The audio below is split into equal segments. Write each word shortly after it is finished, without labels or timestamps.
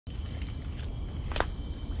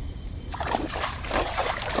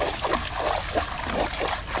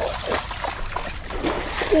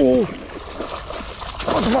Oh!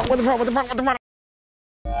 What the fuck? What the fuck? What the fuck? What the fuck?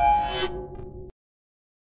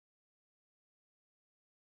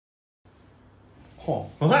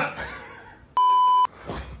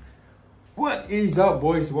 What is up,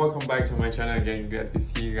 boys? Welcome back to my channel again. Glad to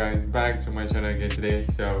see you guys back to my channel again today.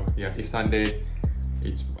 So yeah, it's Sunday.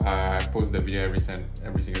 It's I post the video every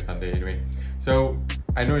single Sunday anyway. So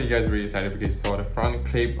I know you guys are really excited because you saw the front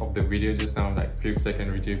clip of the video just now, like 5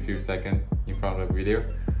 second, retrieve 5 second in front of the video.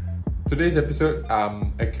 Today's episode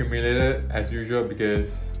accumulated as usual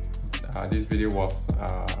because this video was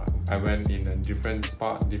I went in a different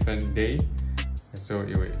spot, different day, and so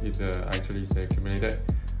it's actually accumulated.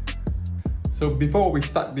 So before we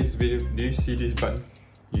start this video, do you see this button?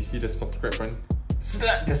 You see the subscribe button?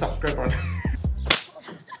 Slap the subscribe button.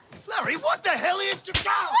 Larry, what the hell are you doing?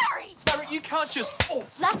 Larry! Larry, you can't just... Oh,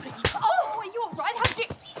 Larry! Oh, are you alright? How did...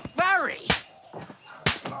 Larry!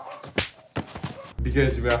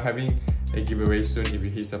 Because we are having a giveaway soon if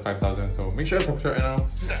you hit the 5,000, so make sure to subscribe right now.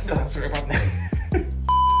 Slap the subscribe button.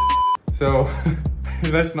 So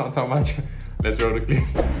let's not talk much. Let's roll the clip.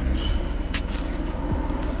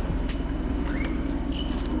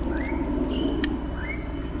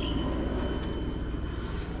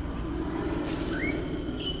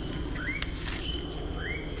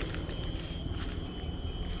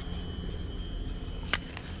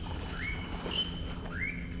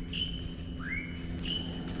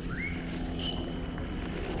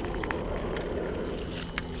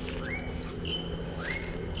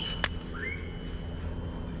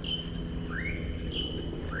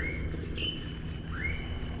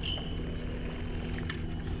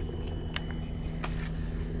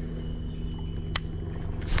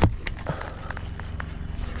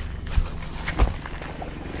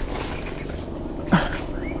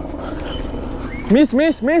 Miss!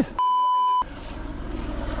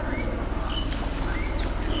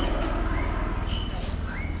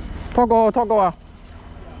 拖过啊，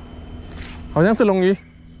好像是龙鱼。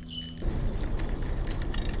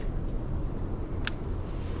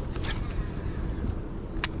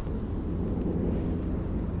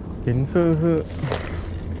颜色是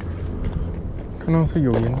看到是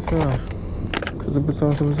有颜色啊，可是不知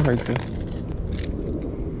道是不是海子。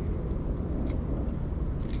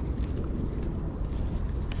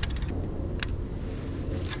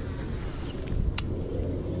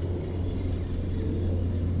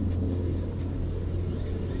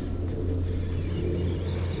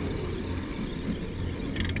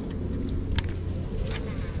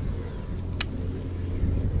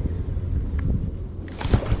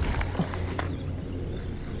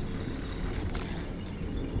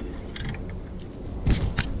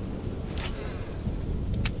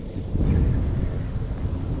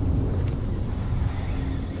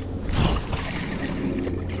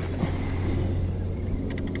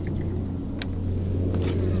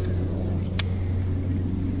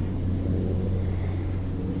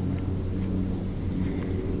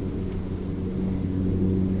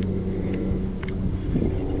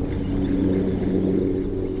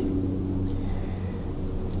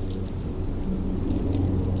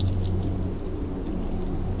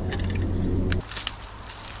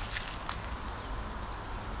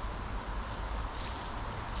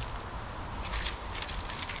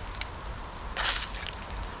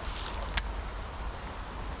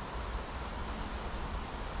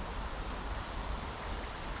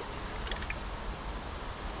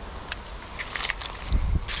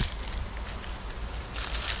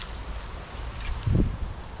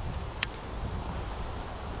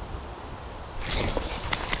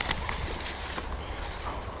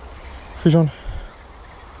Fish on.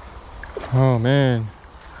 Oh man,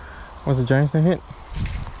 what's the giant snake hit?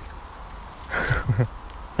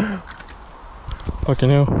 Okay,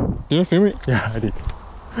 now did I film it? Yeah, I did.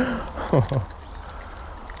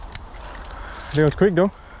 That was quick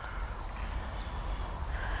though.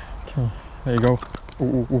 Okay, there you go.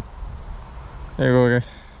 Ooh. There you go,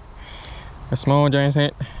 guys. A small giant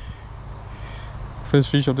snake. First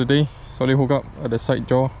fish of the day. Solid hook up at the side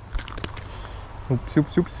jaw.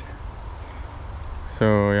 Oops.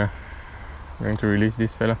 So yeah, I'm going to release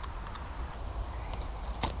this fella.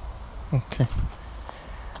 Okay.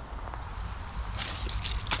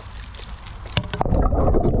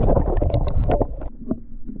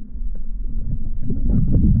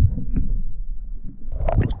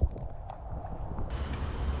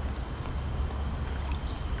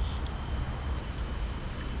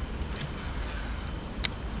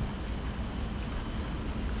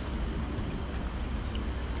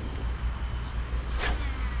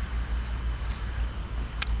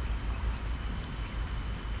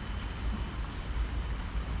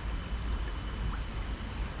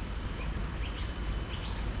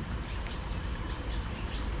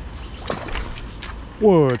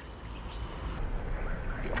 What?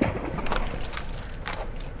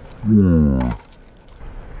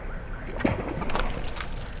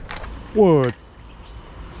 What?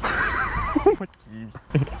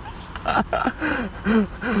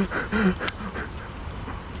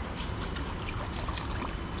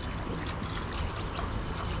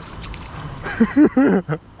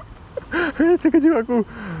 Terkejut aku.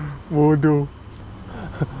 Bodoh.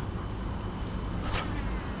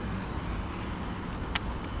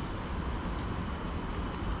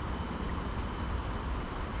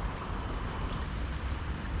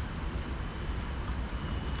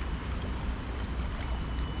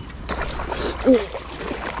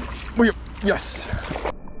 Oh, yep, yes.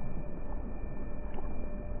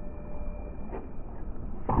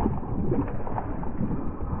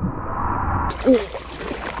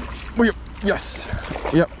 Oh, yep, yes.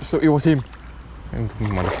 Yep, so it was him.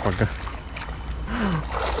 Motherfucker.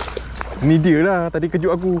 Ni dia lah, tadi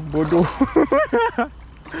kejut aku, bodoh.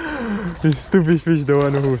 This stupid fish, the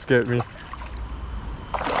one who scared me.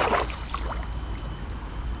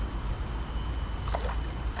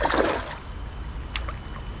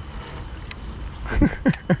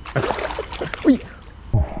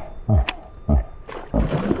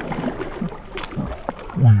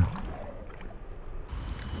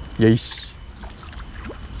 Yes.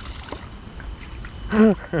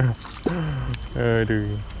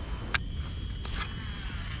 Aduh.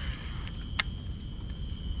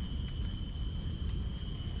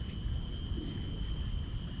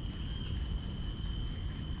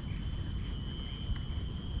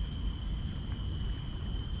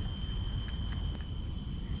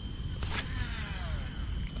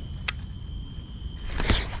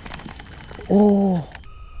 Oh.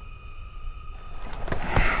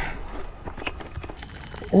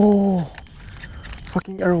 Oh,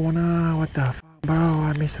 fucking arowana, what the fuck, bro,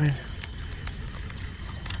 I missed it.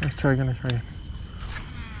 Let's try again,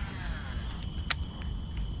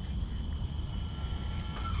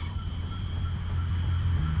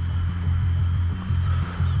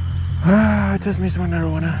 I just missed one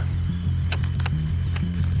arowana.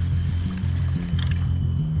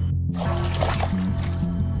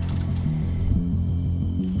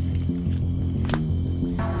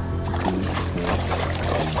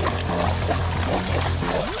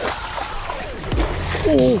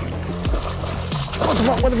 Oh! What the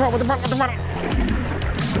fuck? What the fuck? What the fuck? What the fuck?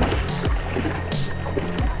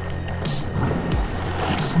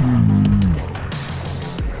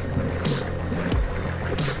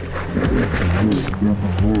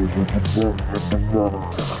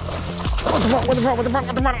 What the fuck? What the fuck? What the fuck?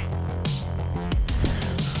 What the fuck?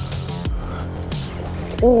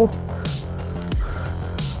 Oh!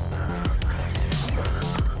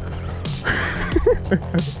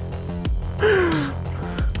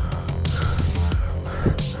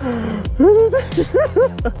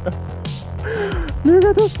 You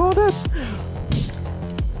guys saw that?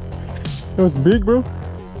 It was big, bro.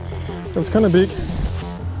 It was kind of big.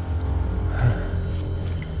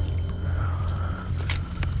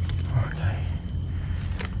 Okay.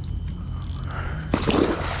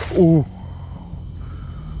 Ooh.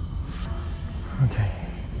 Okay.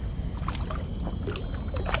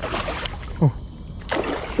 Oh.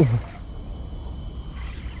 Oh.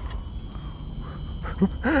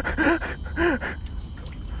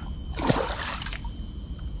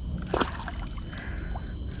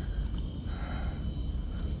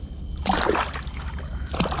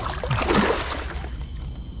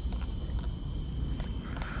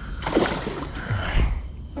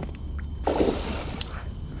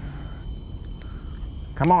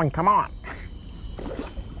 Come on, come on.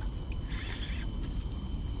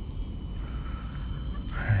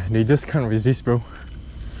 They just can't resist, bro.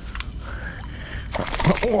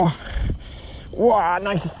 Oh. Wow,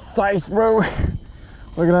 nice size, bro.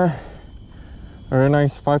 Look at that. Very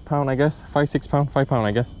nice, 5 pound, I guess. 5, 6 pound, 5 pound,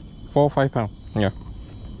 I guess. 4, 5 pound, yeah.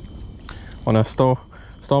 On a storm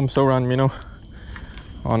so run, Minnow.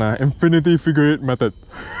 On a infinity figure 8 method.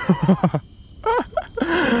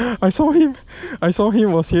 I saw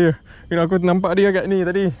him was here. You know, aku nampak dia kat ni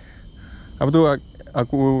tadi. Apa tu,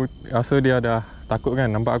 aku rasa dia dah takut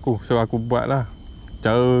kan nampak aku. So aku buat lah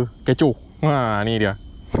cara kecoh. Ha, ni dia.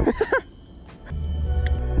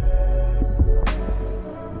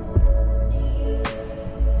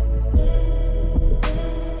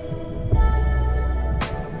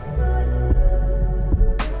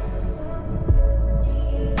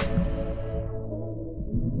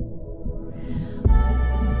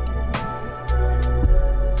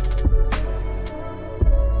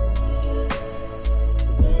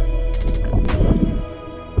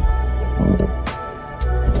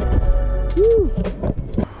 Woo!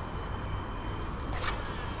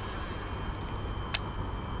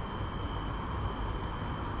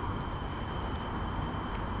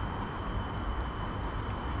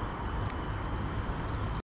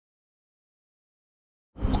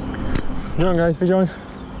 Fish on, guys, fish on.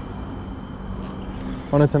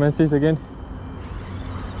 On a Temensis again.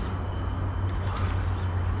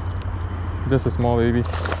 Just a small baby.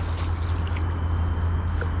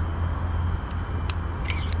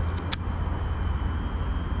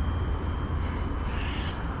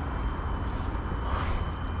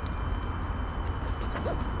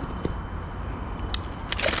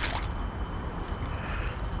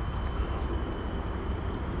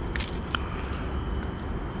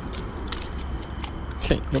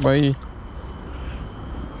 Okay, goodbye.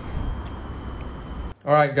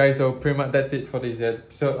 Alright guys, so pretty much that's it for this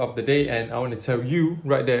episode of the day, and I want to tell you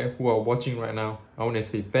right there who are watching right now, I want to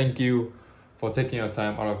say thank you for taking your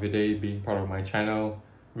time out of your day being part of my channel.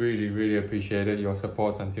 Really appreciated your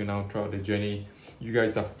support until now throughout the journey. You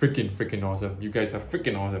guys are freaking awesome. You guys are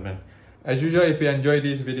freaking awesome, man. As usual, if you enjoyed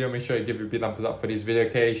this video, make sure you give it a big thumbs up for this video,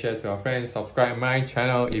 okay? Share to your friends, subscribe my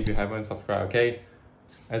channel if you haven't subscribed, okay?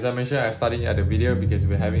 As I mentioned, I'm starting at the video because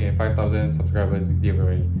we're having a 5,000 subscribers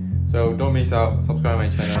giveaway. So don't miss out, subscribe my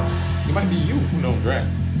channel. It might be you, who knows, right?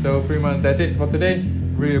 So pretty much that's it for today.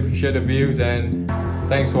 Really appreciate the views and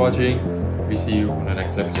thanks for watching. We see you on the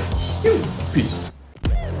next episode. Peace.